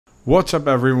What's up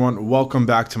everyone, welcome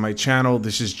back to my channel.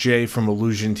 This is Jay from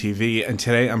Illusion TV, and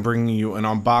today I'm bringing you an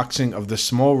unboxing of the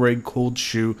SMALLRIG Cold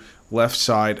Shoe left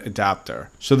side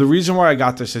adapter. So the reason why I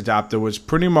got this adapter was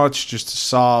pretty much just to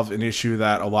solve an issue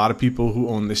that a lot of people who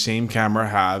own the same camera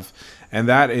have, and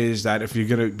that is that if you're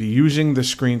going to be using the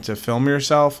screen to film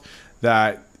yourself,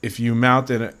 that if you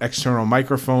mount an external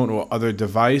microphone or other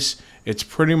device, it's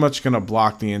pretty much going to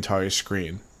block the entire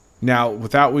screen. Now,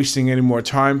 without wasting any more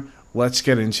time, let's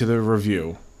get into the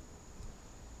review.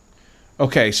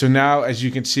 Okay, so now as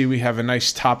you can see, we have a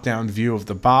nice top-down view of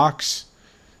the box.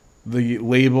 The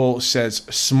label says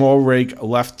SMALLRIG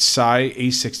left side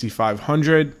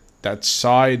A6500. That's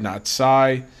side, not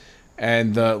SI.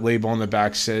 And the label on the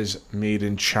back says made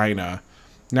in China.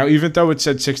 Now, even though it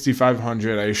said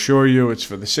 6500, I assure you it's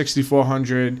for the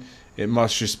 6400. It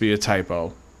must just be a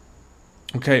typo.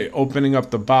 Okay, opening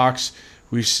up the box,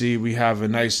 we see we have a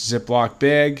nice Ziploc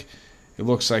bag. It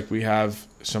looks like we have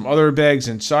some other bags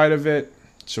inside of it,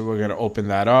 so we're going to open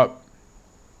that up.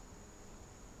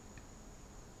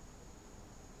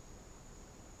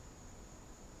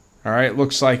 Alright,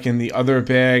 looks like in the other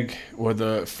bag, or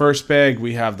the first bag,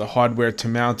 we have the hardware to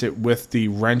mount it with the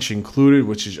wrench included,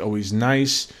 which is always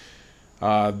nice.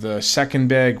 The second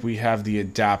bag, we have the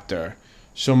adapter.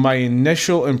 So my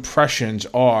initial impressions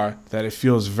are that it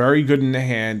feels very good in the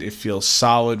hand. It feels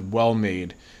solid, well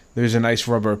made. There's a nice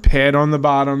rubber pad on the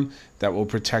bottom that will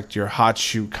protect your hot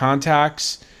shoe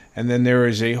contacts. And then there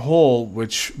is a hole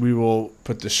which we will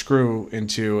put the screw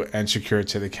into and secure it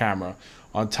to the camera.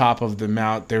 On top of the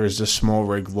mount, there is the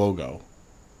SMALLRIG logo.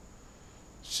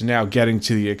 So now getting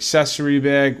to the accessory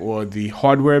bag or the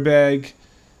hardware bag.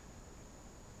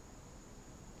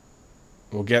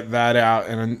 We'll get that out,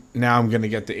 and now I'm going to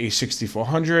get the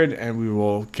A6400 and we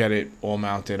will get it all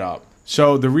mounted up.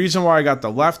 So the reason why I got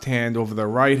the left hand over the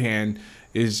right hand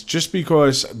is just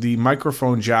because the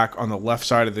microphone jack on the left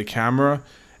side of the camera,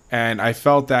 and I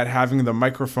felt that having the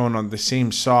microphone on the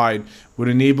same side would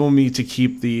enable me to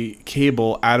keep the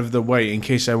cable out of the way in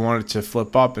case I wanted to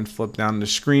flip up and flip down the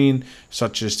screen,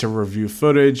 such as to review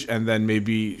footage and then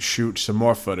maybe shoot some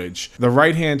more footage. The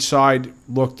right hand side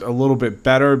looked a little bit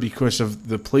better because of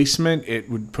the placement. It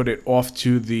would put it off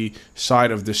to the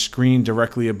side of the screen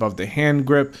directly above the hand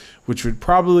grip, which would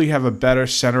probably have a better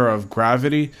center of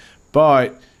gravity,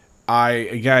 but I,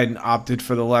 again, opted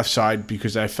for the left side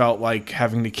because I felt like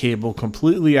having the cable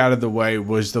completely out of the way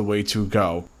was the way to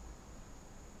go.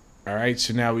 Alright,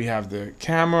 so now we have the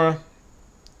camera.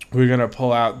 We're going to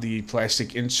pull out the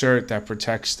plastic insert that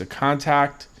protects the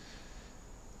contact.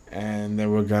 And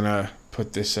then we're going to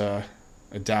put this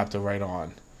adapter right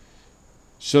on.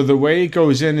 So the way it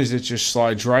goes in is it just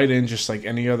slides right in just like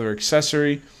any other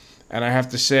accessory. And I have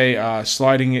to say,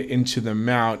 sliding it into the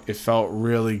mount, it felt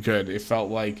really good. It felt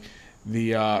like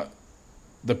the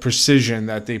precision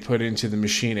that they put into the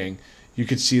machining. You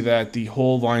could see that the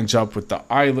hole lines up with the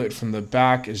eyelet from the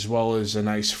back, as well as a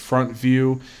nice front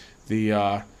view.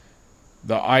 The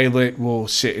eyelet will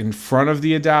sit in front of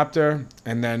the adapter,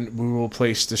 and then we will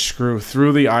place the screw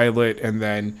through the eyelet and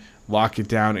then lock it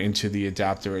down into the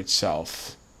adapter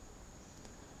itself.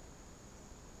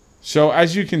 So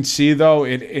as you can see though,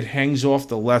 it hangs off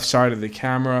the left side of the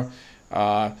camera.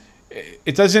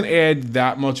 It doesn't add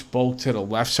that much bulk to the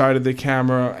left side of the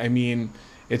camera. I mean,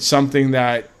 it's something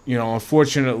that, you know,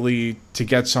 unfortunately, to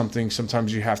get something,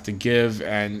 sometimes you have to give,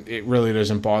 and it really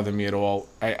doesn't bother me at all.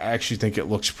 I actually think it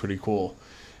looks pretty cool.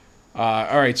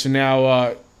 Alright, so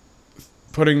now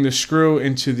putting the screw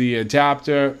into the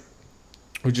adapter,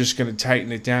 we're just going to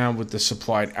tighten it down with the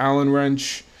supplied Allen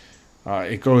wrench.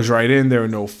 It goes right in. There are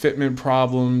no fitment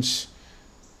problems.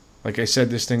 Like I said,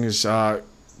 this thing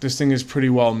is pretty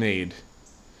well made.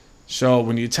 So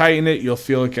when you tighten it, you'll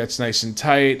feel it gets nice and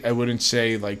tight. I wouldn't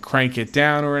say like crank it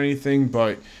down or anything,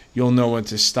 but you'll know when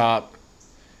to stop.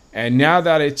 And now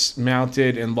that it's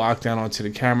mounted and locked down onto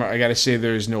the camera, I gotta say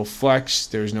there's no flex,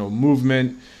 there's no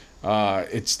movement.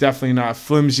 It's definitely not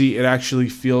flimsy. It actually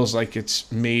feels like it's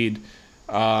made,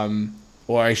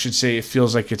 or I should say it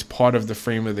feels like it's part of the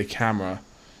frame of the camera.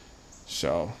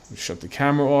 So we shut the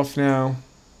camera off now.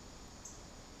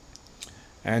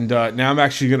 And now I'm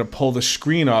actually going to pull the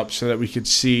screen up so that we could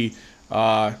see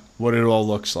what it all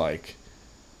looks like.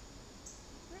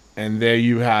 And there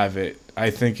you have it. I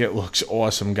think it looks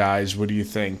awesome, guys. What do you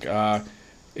think? There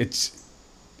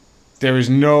is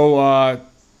no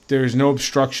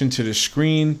obstruction to the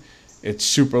screen. It's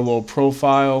super low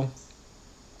profile.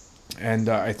 And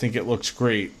I think it looks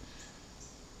great.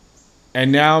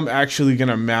 And now I'm actually going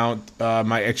to mount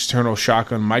my external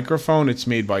shotgun microphone. It's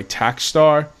made by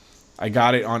TAKSTAR. I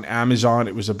got it on Amazon.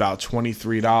 It was about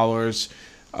 $23.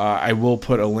 I will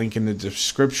put a link in the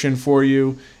description for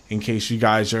you in case you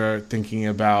guys are thinking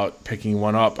about picking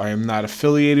one up. I am not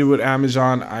affiliated with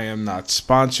Amazon. I am not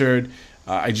sponsored.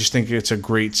 I just think it's a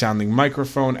great sounding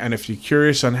microphone, and if you're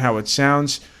curious on how it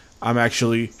sounds, I'm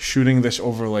actually shooting this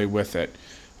overlay with it.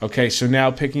 Okay, so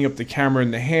now picking up the camera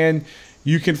in the hand,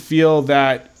 you can feel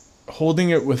that holding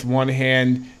it with one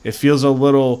hand, it feels a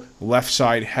little left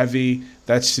side heavy.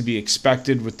 That's to be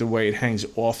expected with the way it hangs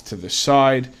off to the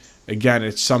side. Again,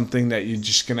 it's something that you're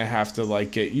just gonna have to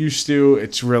like get used to.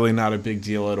 It's really not a big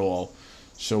deal at all.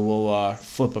 So we'll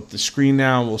flip up the screen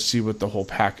now and we'll see what the whole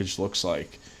package looks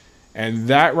like. And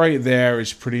that right there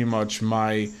is pretty much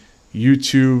my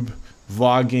YouTube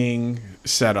vlogging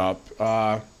setup.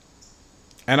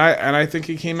 And I think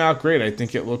it came out great. I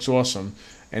think it looks awesome.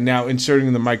 And now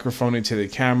inserting the microphone into the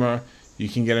camera, you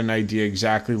can get an idea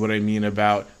exactly what I mean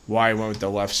about why I went with the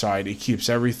left side. It keeps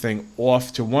everything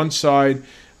off to one side.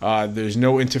 There's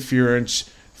no interference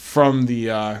from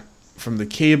the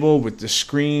cable with the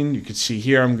screen. You can see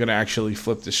here I'm going to actually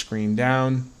flip the screen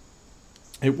down.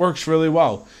 It works really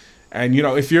well. And you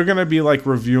know, if you're going to be like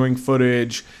reviewing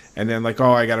footage and then like,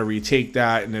 oh, I got to retake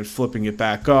that, and then flipping it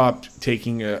back up,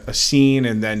 taking a scene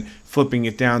and then flipping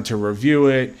it down to review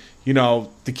it, you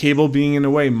know, the cable being in the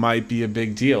way might be a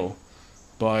big deal.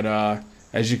 But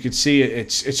as you can see,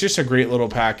 it's just a great little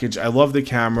package. I love the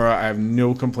camera. I have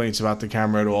no complaints about the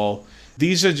camera at all.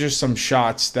 These are just some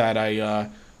shots that I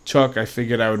took. I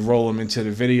figured I would roll them into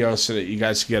the video so that you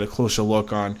guys can get a closer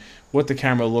look on what the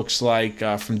camera looks like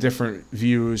from different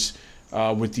views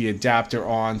with the adapter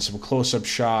on. Some close-up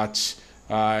shots.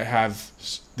 I have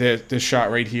this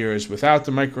shot right here is without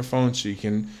the microphone, so you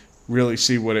can really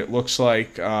see what it looks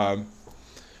like.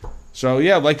 So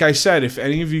yeah, like I said, if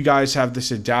any of you guys have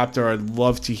this adapter, I'd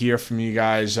love to hear from you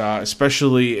guys,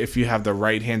 especially if you have the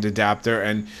right-hand adapter.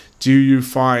 And do you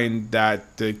find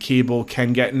that the cable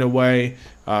can get in the way,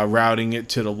 routing it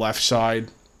to the left side?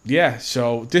 Yeah,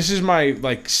 so this is my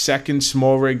like second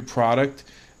SMALLRIG product.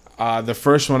 The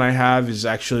first one I have is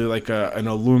actually like an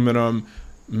aluminum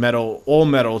all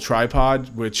metal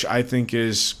tripod, which I think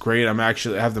is great. I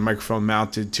have the microphone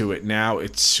mounted to it now.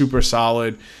 It's super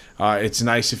solid. It's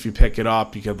nice if you pick it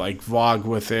up. You could like vlog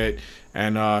with it,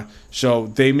 and so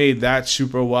they made that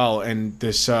super well. And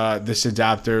this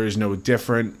adapter is no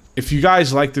different. If you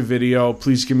guys like the video,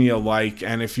 please give me a like,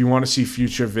 and if you want to see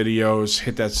future videos,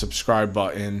 hit that subscribe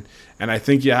button. And I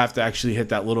think you have to actually hit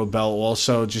that little bell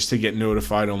also just to get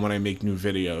notified on when I make new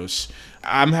videos.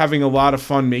 I'm having a lot of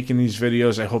fun making these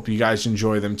videos. I hope you guys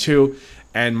enjoy them too.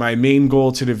 And my main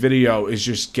goal to the video is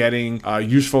just getting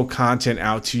useful content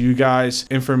out to you guys,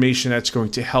 information that's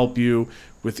going to help you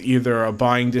with either a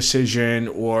buying decision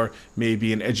or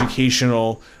maybe an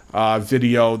educational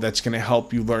video that's going to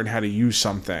help you learn how to use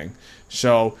something.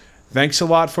 So thanks a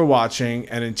lot for watching,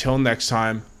 and until next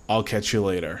time, I'll catch you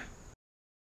later.